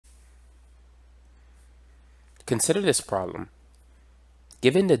Consider this problem.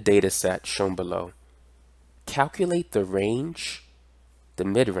 Given the data set shown below, calculate the range, the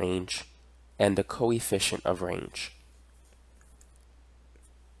mid-range, and the coefficient of range.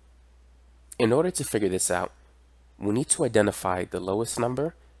 In order to figure this out, we need to identify the lowest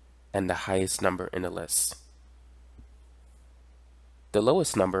number and the highest number in the list. The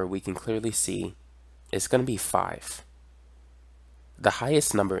lowest number we can clearly see is going to be 5. The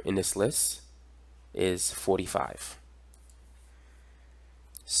highest number in this list is 45.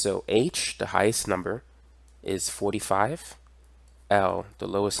 So H, the highest number, is 45. L, the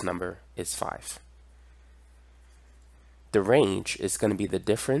lowest number, is 5. The range is going to be the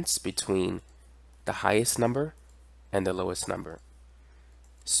difference between the highest number and the lowest number.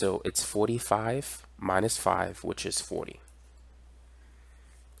 So it's 45 minus 5, which is 40.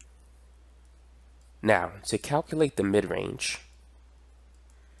 Now, to calculate the mid-range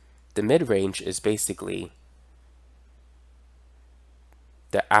is basically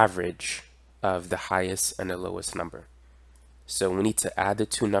the average of the highest and the lowest number. So we need to add the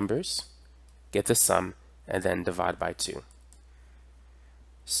two numbers, get the sum, and then divide by 2.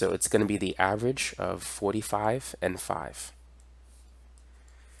 So it's going to be the average of 45 and 5.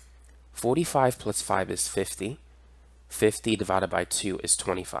 45 plus 5 is 50. 50 divided by 2 is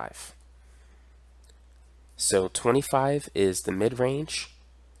 25. So 25 is the mid-range,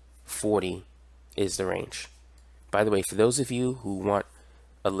 40 is the range. By the way, for those of you who want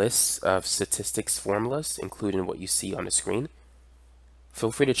a list of statistics formulas, including what you see on the screen,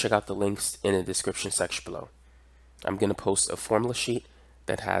 feel free to check out the links in the description section below. I'm going to post a formula sheet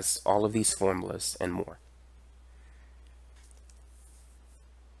that has all of these formulas and more.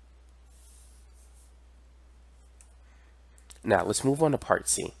 Now let's move on to part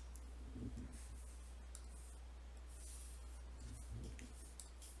C.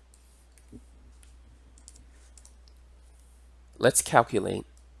 Let's calculate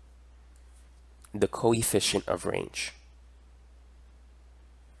the coefficient of range.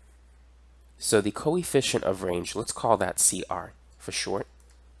 So the coefficient of range, let's call that CR for short.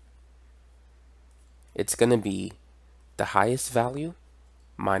 It's going to be the highest value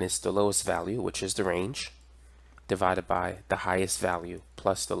minus the lowest value, which is the range, divided by the highest value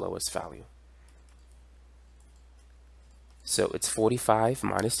plus the lowest value. So it's 45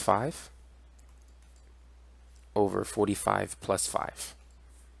 minus 5 over 45 plus 5.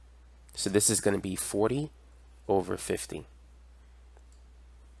 So this is going to be 40 over 50.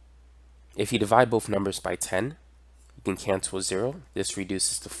 If you divide both numbers by 10, you can cancel 0. This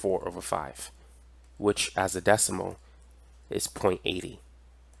reduces to 4 over 5, which as a decimal is 0.80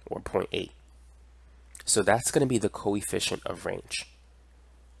 or 0.8. So that's going to be the coefficient of range.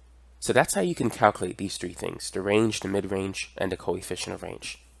 So that's how you can calculate these three things: the range, the mid-range, and the coefficient of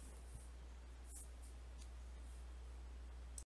range.